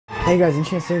Hey guys,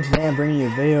 Enchanted, today I'm bringing you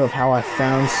a video of how I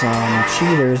found some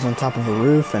cheaters on top of a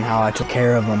roof and how I took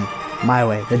care of them my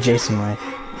way, the Jason way.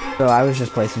 So I was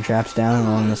just placing traps down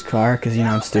along this car because, you know,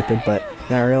 I'm stupid, but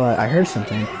then I realized I heard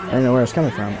something. I didn't know where it was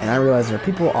coming from, and I realized there are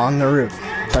people on the roof.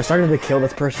 So I started to kill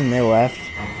this person, they left,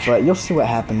 but you'll see what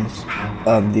happens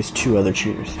of these two other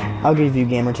cheaters. I'll give you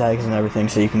gamer tags and everything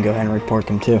so you can go ahead and report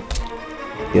them too.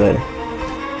 See you later.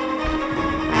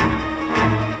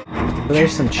 So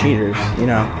there's some cheaters, you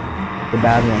know, the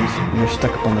bad ones, and they're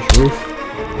stuck up on this roof.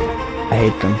 I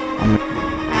hate them.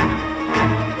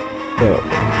 So, I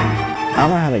don't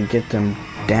know how to get them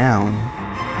down.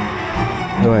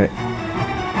 Wait.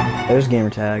 There's gamer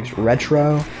tags.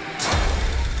 Retro.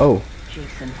 Oh.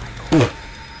 Ooh.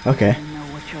 Okay.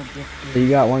 So you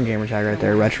got one gamer tag right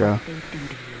there, Retro.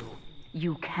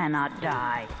 You cannot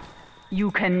die.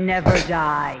 You can never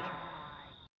die.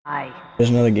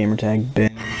 There's another gamer tag, Ben.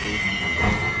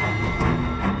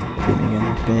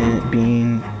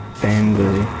 Bean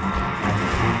Lily.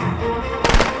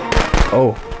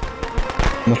 Oh.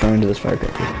 Almost ran into this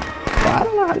firecracker. Well, I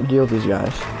don't know how to deal with these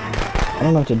guys. I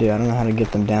don't know what to do. I don't know how to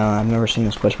get them down. I've never seen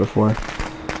this glitch before.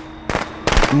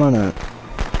 I'm gonna...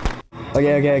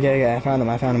 Okay. I found him.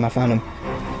 And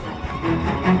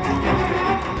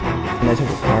I took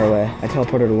his car away. I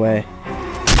teleported away.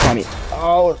 Got me.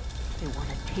 Oh!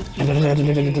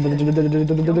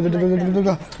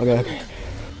 Okay.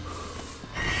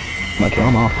 I'm gonna kill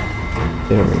them all.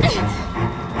 There we go.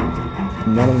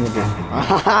 None of them will do.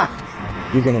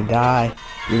 You're gonna die.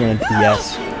 You're gonna...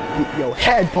 Yes. Yo,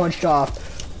 head punched off.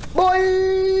 Boy!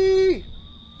 You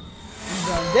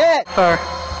done dead.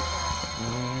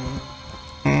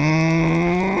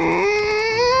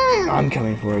 I'm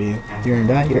coming for you. You're gonna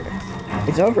die here.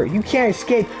 It's over. You can't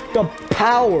escape the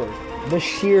power, the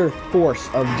sheer force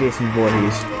of Jason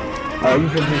Voorhees. You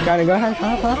can just kind of go ahead.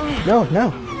 No.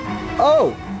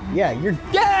 Oh! Yeah, you're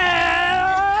dead!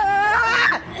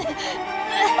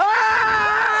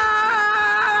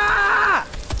 Ah!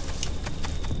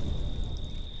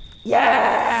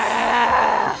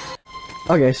 Yeah!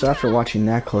 Okay, so after watching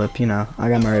that clip, you know, I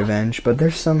got my revenge, but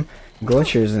there's some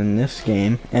glitchers in this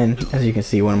game, and as you can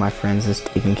see, one of my friends is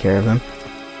taking care of them.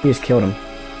 He just killed him.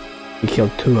 He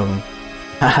killed two of them.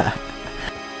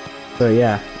 So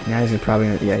yeah, now he's probably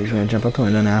gonna, he's gonna jump out the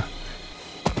window now.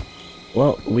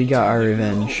 Well, we got our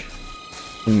revenge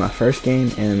in my first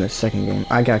game and in the second game.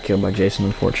 I got killed by Jason,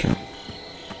 unfortunately.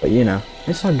 But you know,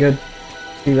 it's all good.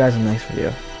 See you guys in the next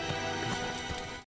video.